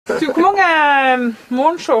Du, hvor mange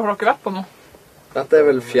morgenshow har dere vært på nå? Dette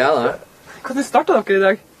vel 4. Hva startet dere i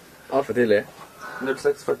dag? Alt for tidlig.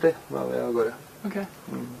 06:40 var vi av gårde. Ok.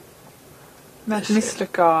 Med et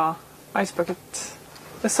mislykket Ice Bucket.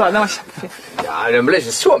 Det var kjempefint. Ja, den ble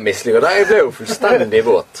ikke så mislykket. Jeg ble jo fullstendig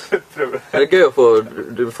våt. Det er gøy å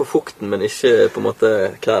få fukten, men ikke på en måte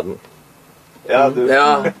klæden. Ja, du...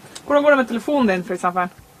 Ja. Hvordan går det med telefonen din, for eksempel?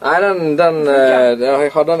 Nei,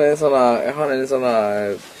 jeg hadde den i sånne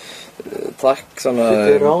trekk, sånne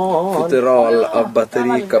futural av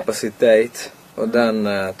batterikapasitet, og den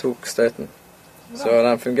tok støyten. Så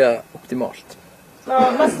den fungerer optimalt. Det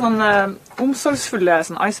var mest sånn omsorgsfulle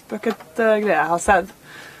Ice Bucket-greier jeg har sett.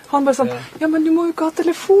 Han bare sånn, ja, men du må jo ikke ha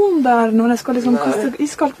telefon der når jeg skal liksom kaste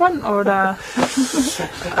iskaldt vann over det.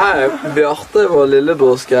 Nei, Bjarte, vår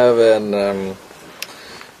lillebror, skrev en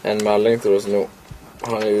melding til oss nå.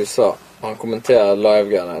 Han er i USA. Han kommenterer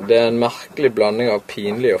live-greiene. Det er en merkelig blanding av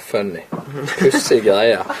pinlig og funny. Pussig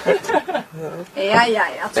greie. Ja.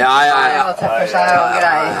 Tøffer seg og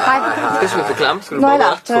greier. Hei. Skal ikke vi få klem? Skal du Nå har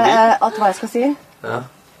bare jeg lært at hva jeg skal si. Ja.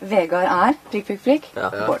 Vegard er, prikk.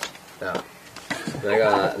 Ja. Bård. Ja. Jeg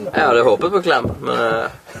hadde håpet på klem, men...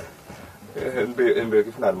 Hun blir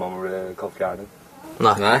ikke fornærmet om å bli kalt gærne.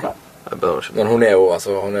 Nei. Jeg bør ikke. Men hun er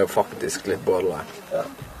jo faktisk litt borderline. Ja.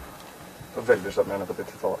 Og veldig sjarmerende på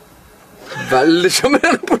 90-tallet. Veldig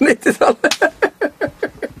sjarmerende på 90-tallet!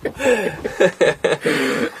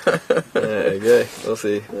 Det er gøy å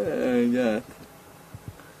si. Det er gøy.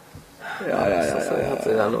 Ja.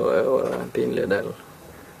 Det er jo den pinlige delen.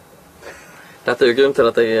 Dette er jo grunnen til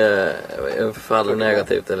at jeg er forferdelig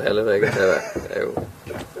negativ til hele VGTV.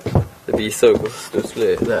 Det viser jo hvor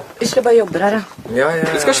stusslig det er. Vi skal bare jobbe her, Ja.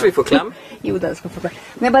 Skal ikke vi få klem? Jo, det skal få klem.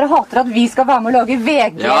 Men jeg bare hater at vi skal være med å lage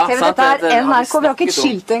VGTV. Ja, sant, dette er NRK, vi har ikke et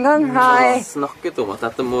skilt engang. Vi har snakket om at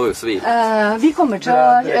dette må jo svi. Vi kommer til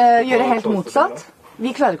å gjøre helt motsatt.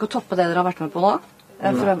 Vi klarer ikke å toppe det dere har vært med på nå,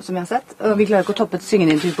 som jeg har sett. Og vi klarer ikke å toppe et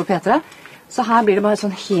syngende på P3. Så her blir det bare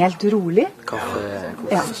sånn helt rolig. Kaffe.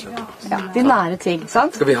 Ja, de nære ting,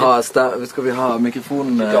 sant? Skal vi ha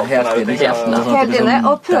mikrofonen helt inne? Helt inne,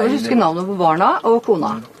 og prøve å huske navnet på barna og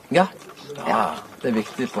kona. Ja, det er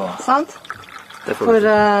viktig på... Sant? For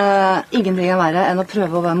ingenting er verre enn å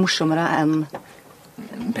prøve å være morsommere enn...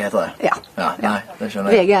 P3? Ja. Nei, det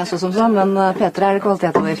skjønner jeg. VG er sånn, men P3 er det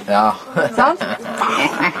kvalitet over. Ja. Sant?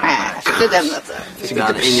 Ikke den, vet du.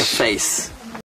 Ikke in your face.